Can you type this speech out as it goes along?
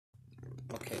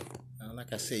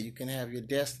like I said, you can have your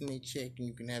destiny chick and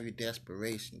you can have your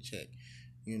desperation chick.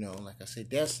 Like I said,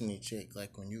 destiny chick,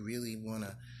 like when you really want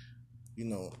to,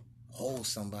 hold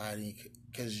somebody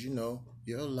because, your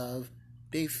love,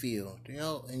 they feel.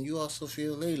 And you also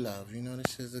feel they love.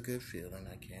 This is a good feeling.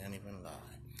 I can't even lie.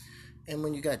 And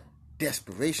when you got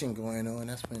desperation going on,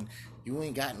 that's when you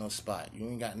ain't got no spot. You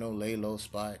ain't got no lay low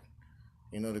spot.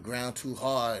 The ground too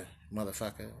hard,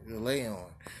 motherfucker, to lay on.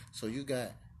 So you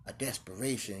got a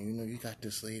desperation. You got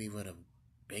this lady with a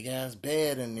big ass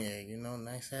bed in there.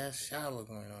 Nice ass shower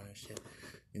going on and shit.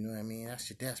 You know what I mean? That's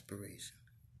your desperation.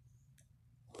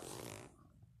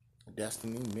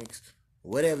 Destiny mixed,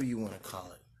 whatever you want to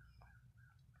call it.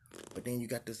 But then you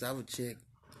got this other chick.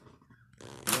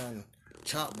 You done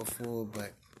chopped before,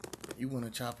 but you want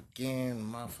to chop again.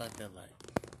 Motherfucker, like,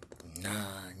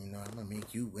 nah, I'm gonna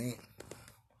make you win.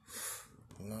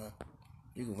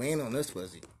 You can win on this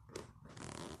pussy.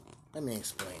 Let me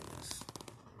explain this.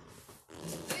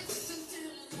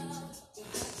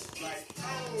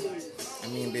 I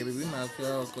mean, baby, we might as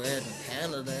well go ahead and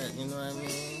handle that, you know what I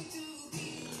mean?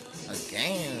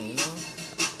 Again,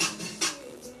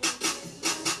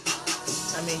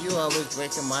 I mean, you always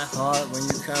breaking my heart when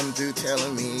you come through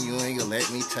telling me you ain't gonna let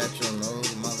me touch on no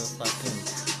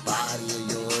motherfucking body of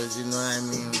yours, you know what I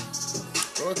mean?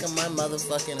 Broken my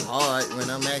motherfucking heart when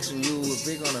I'm asking you if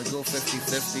we're gonna go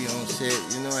 50-50 on shit,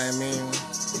 you know what I mean?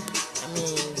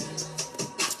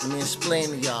 Let me explain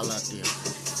to y'all out there.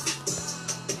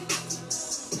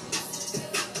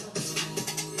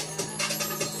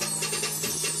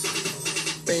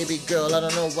 Baby girl, I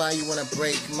don't know why you wanna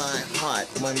break my heart.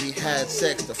 When we had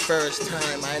sex the first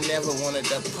time, I never wanted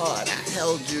to part. I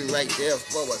held you right there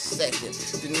for a second,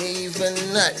 didn't even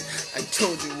nut. I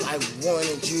told you I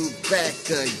wanted you back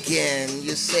again.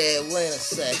 You said, wait a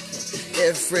second,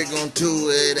 if we're gonna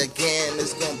do it again,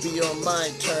 it's gonna be on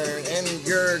my turn, and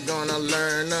you're gonna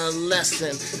learn a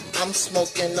lesson. I'm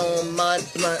smoking on my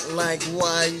blunt like,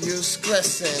 why you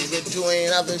stressing? We're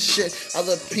doing other shit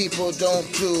other people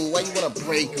don't do. Why you wanna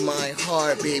break my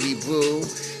heart, baby boo?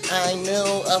 I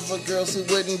know other girls who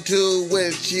wouldn't do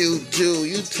what you do.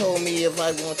 You told me if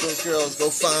I want those girls, go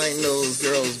find those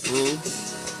girls, boo.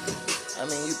 I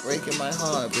mean, you breaking my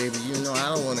heart, baby.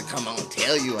 I don't want to come out and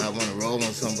tell you I want to roll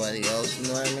on somebody else, you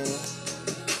know what I mean?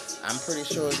 I'm pretty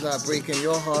sure it's not breaking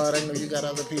your heart. I know you got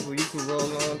other people you can roll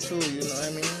on too, you know what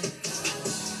I mean?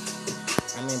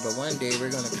 But one day we're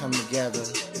going to come together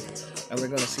and we're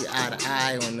going to see eye to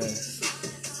eye on this.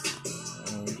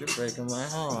 You're breaking my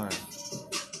heart.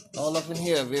 All up in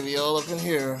here, baby, all up in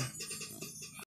here.